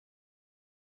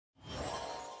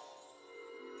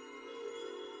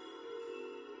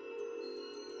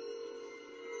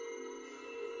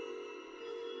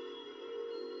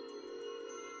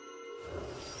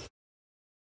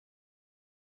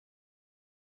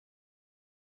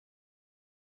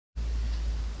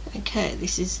Okay,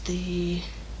 this is the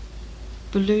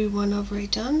blue one I've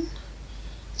redone,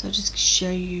 so I'll just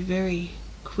show you very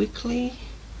quickly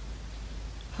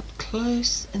up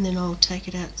close, and then I'll take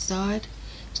it outside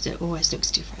because it always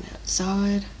looks different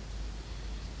outside.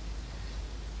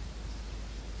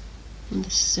 And the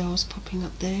cells popping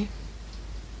up there.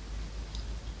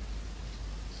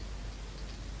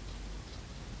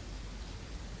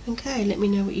 Okay, let me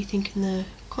know what you think in the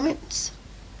comments.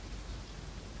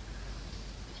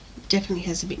 It definitely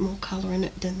has a bit more colour in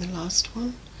it than the last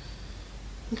one.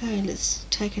 Okay, let's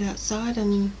take it outside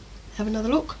and have another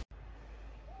look.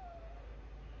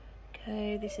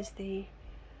 Okay, this is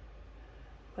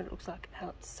what it looks like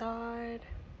outside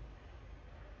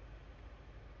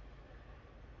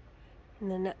in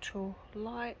the natural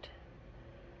light.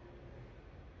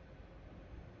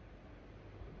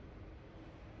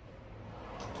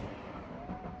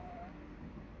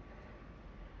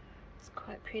 It's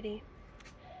quite pretty.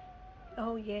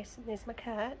 Oh yes, and there's my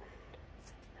cat.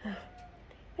 What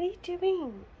are you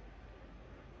doing?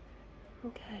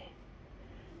 Okay.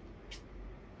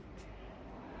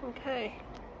 Okay.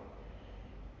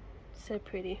 So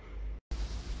pretty.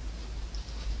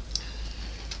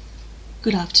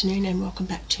 Good afternoon and welcome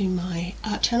back to my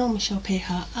art channel, Michelle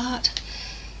Peha Art.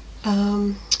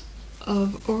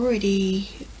 I've already,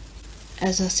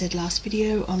 as I said last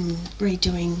video, I'm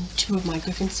redoing 2 of my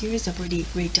Griffin series. I've already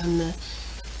redone the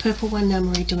purple one, now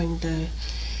I'm redoing the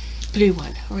blue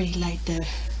one. Already laid the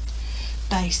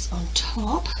base on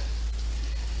top.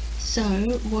 So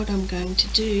what I'm going to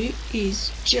do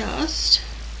is just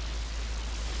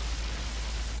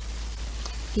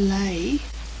lay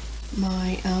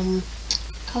my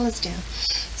colours down.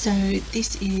 So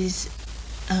this is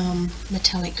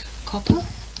metallic copper,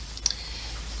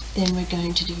 then we're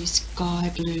going to do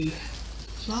sky blue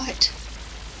light,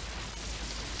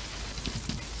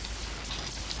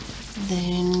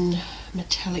 then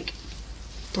metallic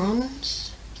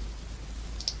bronze,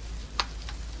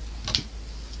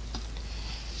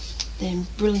 then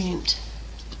brilliant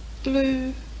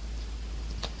blue,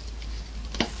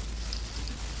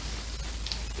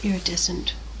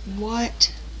 iridescent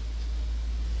white,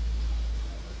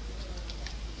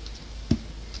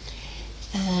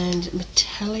 and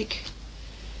metallic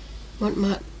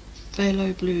Mont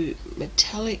Velo blue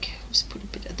metallic. Just put a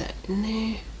bit of that in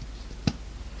there.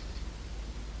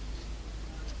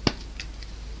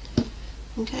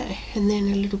 Okay, and then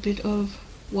a little bit of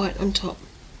white on top.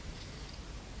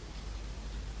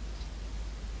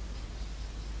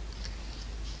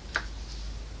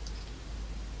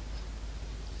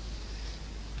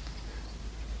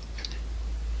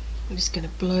 I'm just going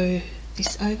to blow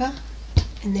this over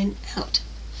and then out.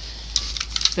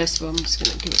 First of all, I'm just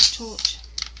going to give it a torch.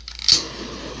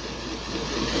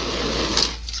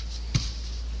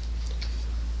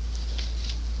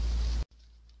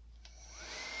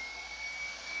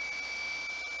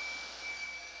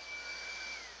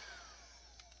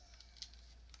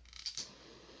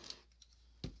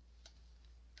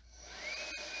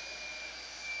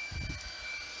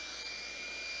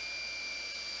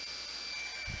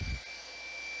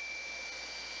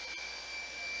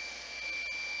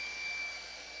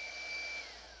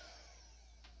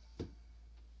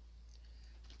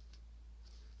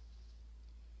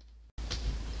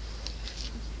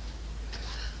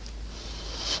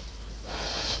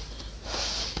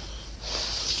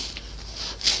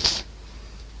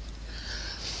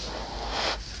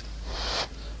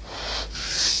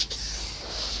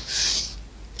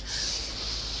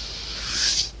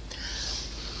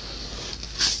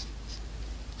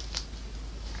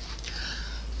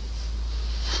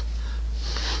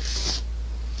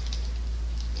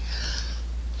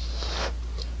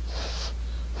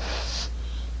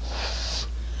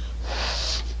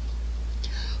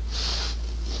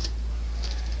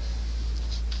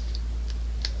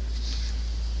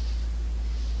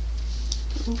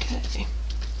 Okay.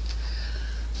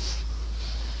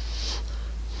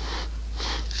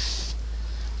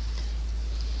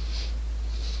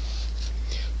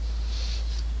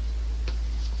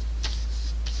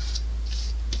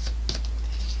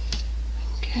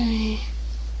 Okay.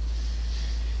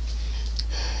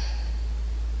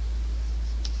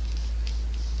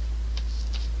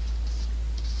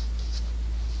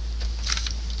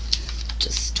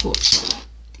 Just torch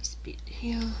this bit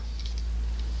here.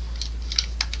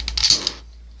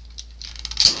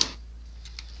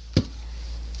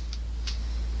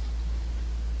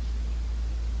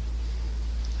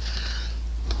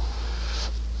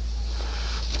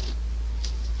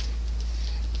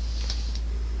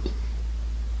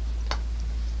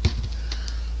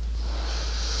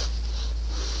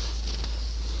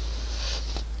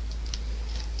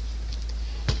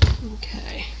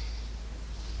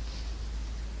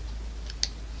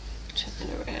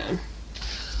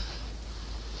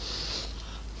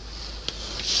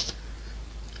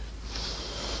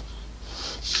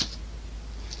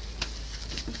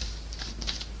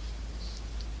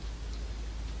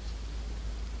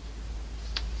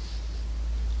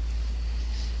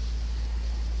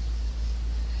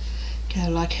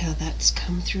 like how that's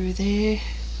come through there.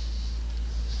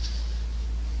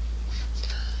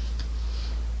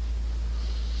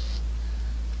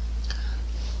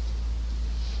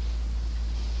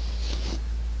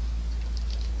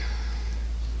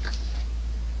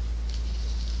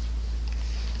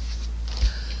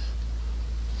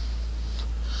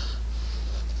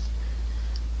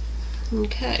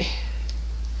 Okay,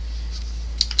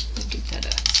 I'll give that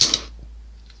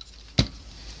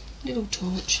a little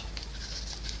torch.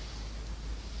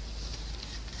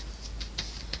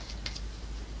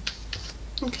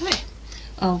 Okay,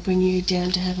 I'll bring you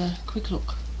down to have a quick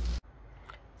look.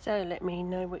 So let me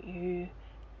know what you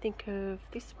think of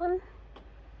this one.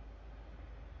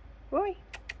 Roy,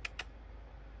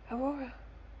 Aurora,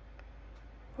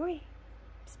 Roy,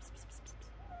 psst, psst, psst, psst,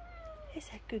 psst. There's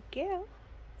a good girl.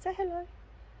 Say hello.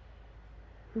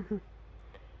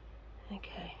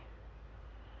 Okay,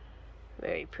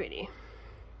 very pretty.